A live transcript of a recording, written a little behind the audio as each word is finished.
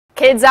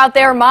Kids out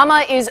there,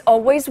 Mama is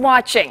always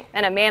watching,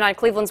 and a man on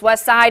Cleveland's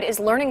west side is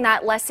learning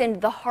that lesson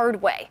the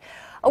hard way.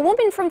 A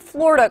woman from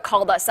Florida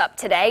called us up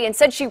today and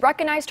said she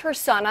recognized her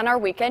son on our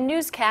weekend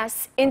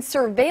newscasts in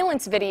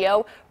surveillance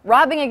video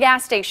robbing a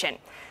gas station.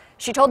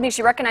 She told me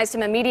she recognized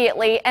him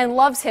immediately and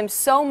loves him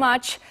so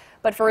much,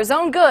 but for his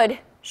own good,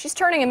 she's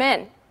turning him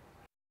in.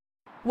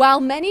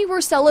 While many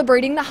were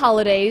celebrating the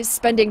holidays,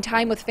 spending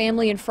time with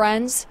family and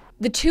friends,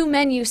 the two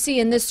men you see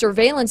in this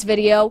surveillance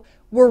video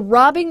were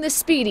robbing the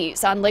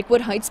Speedies on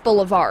Lakewood Heights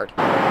Boulevard.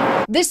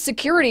 This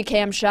security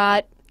cam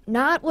shot,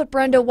 not what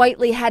Brenda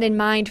Whiteley had in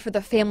mind for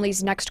the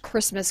family's next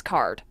Christmas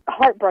card.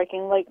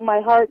 Heartbreaking, like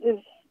my heart is,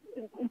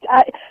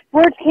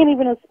 words can't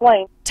even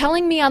explain.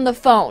 Telling me on the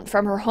phone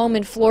from her home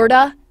in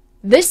Florida,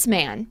 this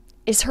man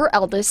is her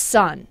eldest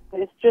son.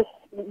 It's just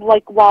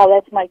like, wow,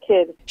 that's my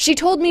kid. She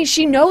told me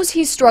she knows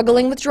he's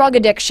struggling with drug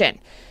addiction,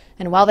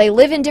 and while they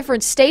live in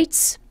different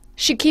states,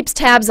 she keeps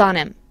tabs on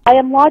him. I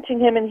am watching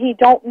him and he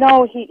don't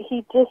know,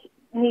 he just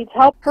needs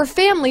help. Her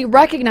family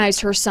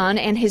recognized her son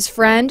and his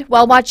friend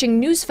while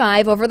watching News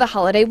 5 over the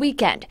holiday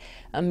weekend,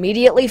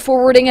 immediately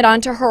forwarding it on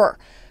to her.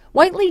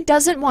 Whiteley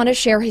doesn't want to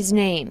share his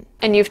name.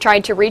 And you've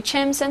tried to reach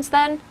him since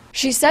then?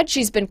 She said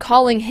she's been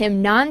calling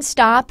him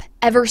nonstop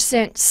ever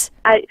since.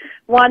 I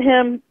want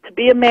him to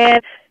be a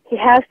man. He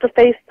has to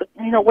face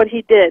what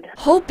he did.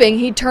 Hoping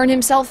he'd turn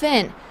himself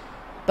in.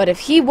 But if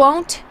he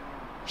won't,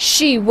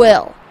 she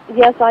will.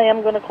 Yes, I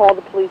am going to call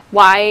the police.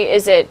 Why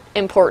is it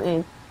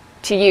important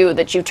to you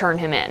that you turn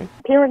him in?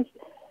 Parents,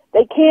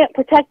 they can't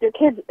protect their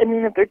kids. I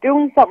mean, if they're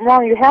doing something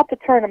wrong, you have to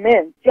turn them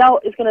in. Jail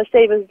is going to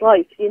save his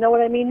life. You know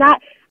what I mean?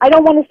 I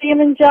don't want to see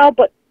him in jail,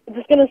 but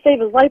it's going to save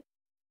his life.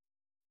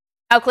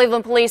 Now,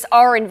 Cleveland police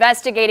are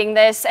investigating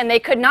this, and they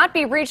could not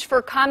be reached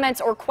for comments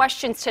or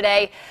questions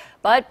today.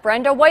 But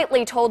Brenda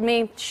Whiteley told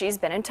me she's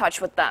been in touch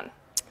with them.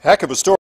 Heck of a story.